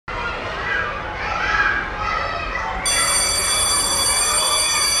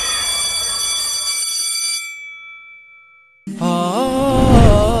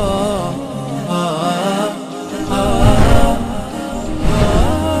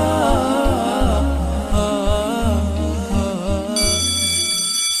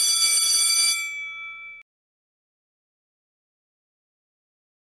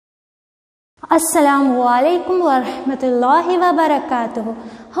Assalamu alaikum wa rahmatullahi wa barakatuh.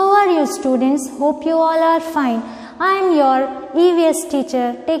 How are you students? Hope you all are fine. I am your E.V.S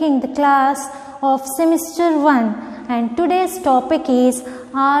teacher taking the class of semester 1 and today's topic is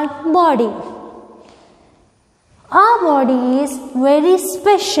our body. Our body is very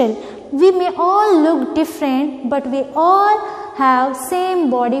special. We may all look different but we all have same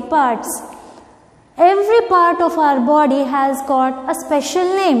body parts. Every part of our body has got a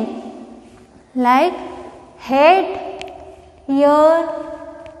special name, like head, ear,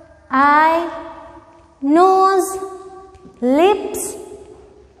 eye, nose, lips,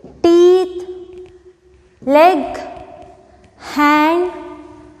 teeth, leg, hand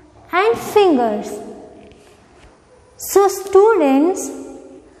and fingers. So students,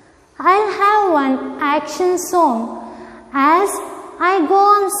 I'll have one action song. As I go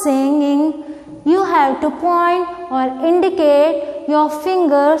on singing, you have to point or indicate your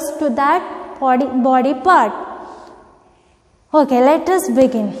fingers to that body part. Okay, let us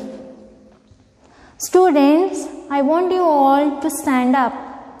begin. Students, I want you all to stand up.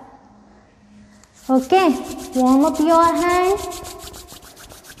 Okay, warm up your hand.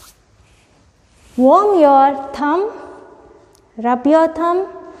 Warm your thumb. Rub your thumb.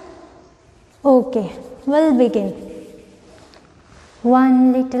 Okay, we'll begin.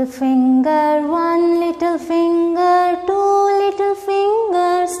 One little finger, two little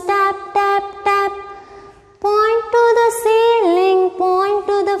fingers, tap, tap, tap. Point to the ceiling, point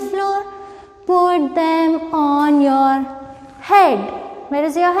to the floor. Put them on your head. Where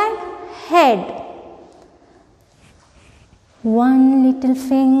is your head? Head. One little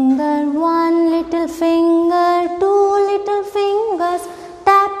finger, two little fingers,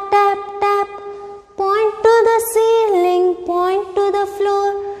 tap, tap, tap. Point to the ceiling, point to the floor.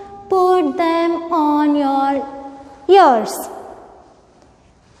 Put them on your ears.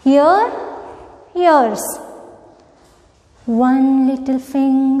 Ears. One little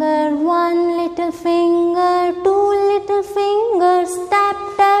finger, two little fingers, tap,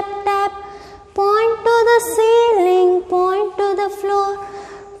 tap, tap. Point to the ceiling, point to the floor.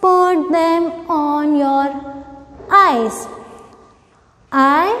 Put them on your eyes.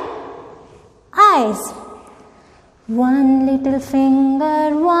 Eyes. One little finger,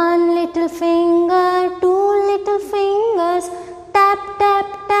 two little fingers, tap, tap,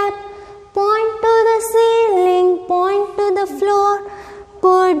 tap. Point to the ceiling, point to the floor.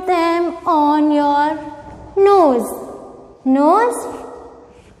 Put them on your nose.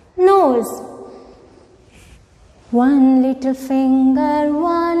 One little finger,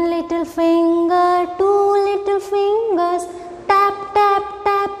 two little fingers, tap, tap,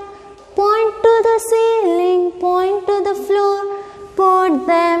 tap. Point to the ceiling, point to the floor. Put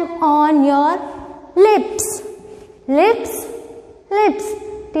them on your lips.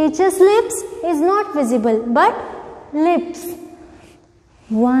 Teacher's lips is not visible, but lips.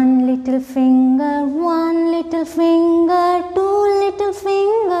 One little finger, two little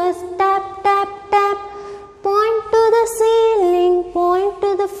fingers, tap, tap, tap. Point to the ceiling, point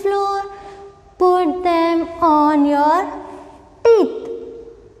to the floor. Put them on your teeth.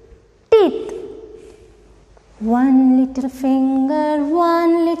 One little finger,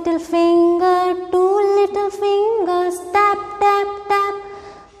 two little fingers, tap, tap, tap.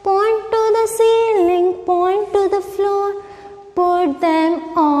 Point to the ceiling, point to the floor. Put them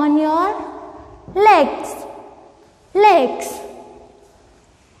on your legs.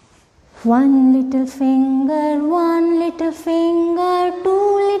 One little finger,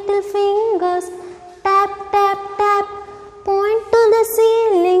 two little fingers, tap, tap, tap. Point to the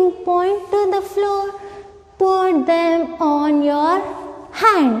ceiling, point to the floor. Put them on your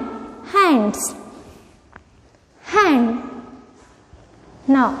hands.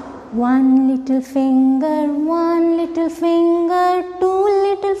 Now, one little finger, two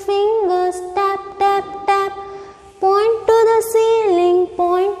little fingers, tap, tap, tap. Point to the ceiling,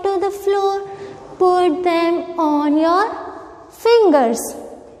 point to the floor. Put them on your fingers.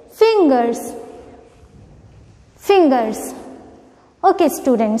 Okay,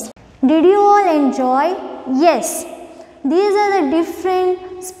 students, did you all enjoy? Yes. These are the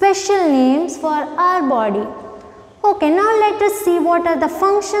different special names for our body. Okay, now let us see what are the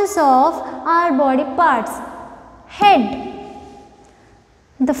functions of our body parts. Head.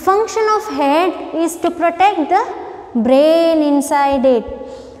 The function of head is to protect the brain inside it.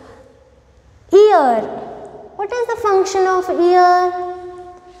 Ear. What is the function of ear?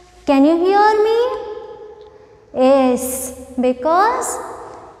 Can you hear me? Yes, because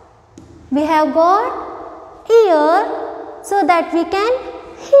we have got ear so that we can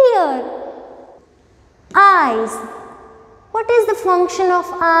hear. Eyes. What is the function of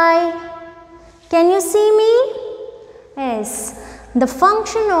eye? Can you see me? Yes. The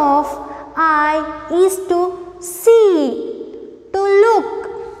function of eye is to see, to look.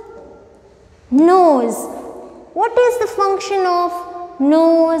 Nose. What is the function of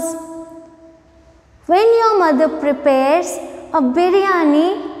nose? When your mother prepares a biryani,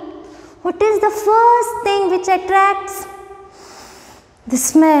 what is the first thing which attracts? The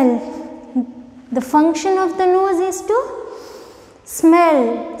smell. The function of the nose is to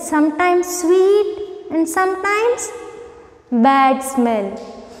smell, sometimes sweet and sometimes bad smell,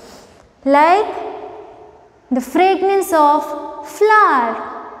 like the fragrance of flower,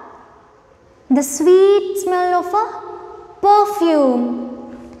 the sweet smell of a perfume.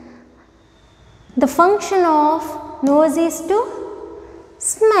 The function of nose is to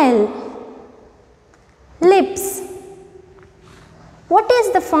smell. Lips. What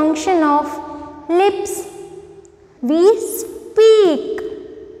is the function of lips? We speak,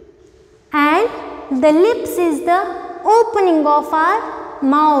 and the lips is the opening of our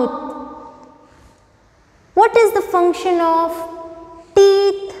mouth. What is the function of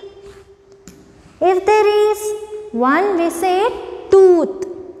teeth? If there is one, we say tooth.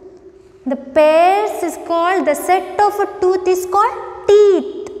 The pairs is called, the set of a tooth is called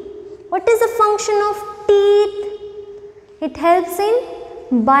teeth. What is the function of teeth? It helps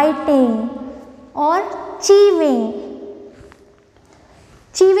in biting or chewing.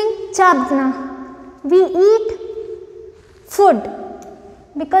 Chewing, chabna. We eat food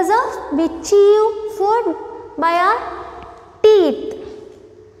because of we chew food by our teeth.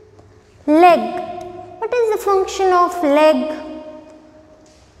 Leg. What is the function of leg?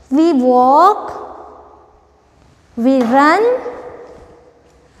 We walk, we run,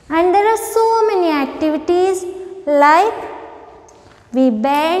 and there are so many activities like we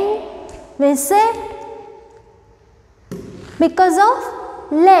bend, we sit because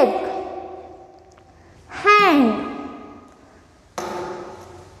of leg. Hand.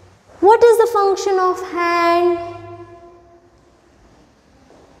 What is the function of hand?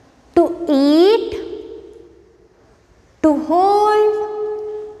 To eat, to hold,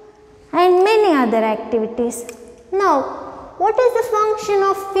 and many other activities. Now, what is the function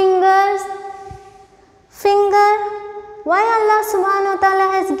of fingers? Finger. Why Allah subhanahu wa ta'ala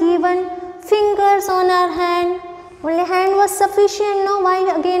has given fingers on our hand? Only hand was sufficient, no? Why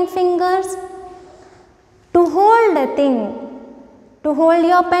again fingers? To hold a thing. To hold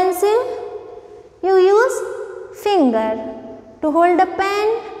your pencil, you use finger. To hold a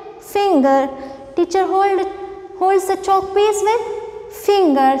pen, finger. Teacher holds the chalk piece with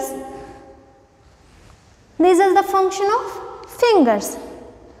fingers. This is the function of fingers.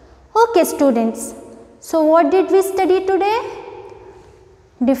 Okay students, so what did we study today?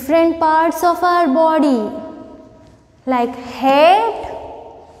 Different parts of our body like head,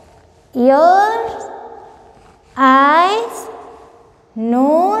 ears, eyes,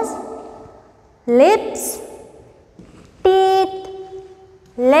 nose, lips, teeth,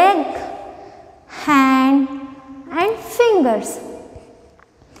 leg, hand and fingers.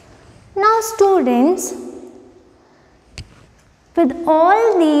 Now students, with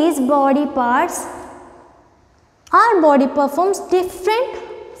all these body parts, our body performs different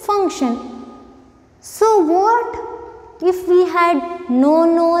function. So what if we had no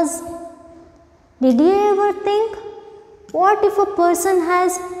nose? Did you ever think, what if a person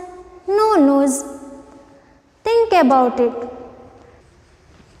has no nose? Think about it.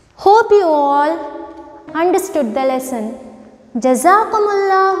 Hope you all understood the lesson.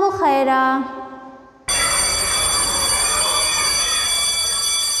 Jazakumullahu khaira.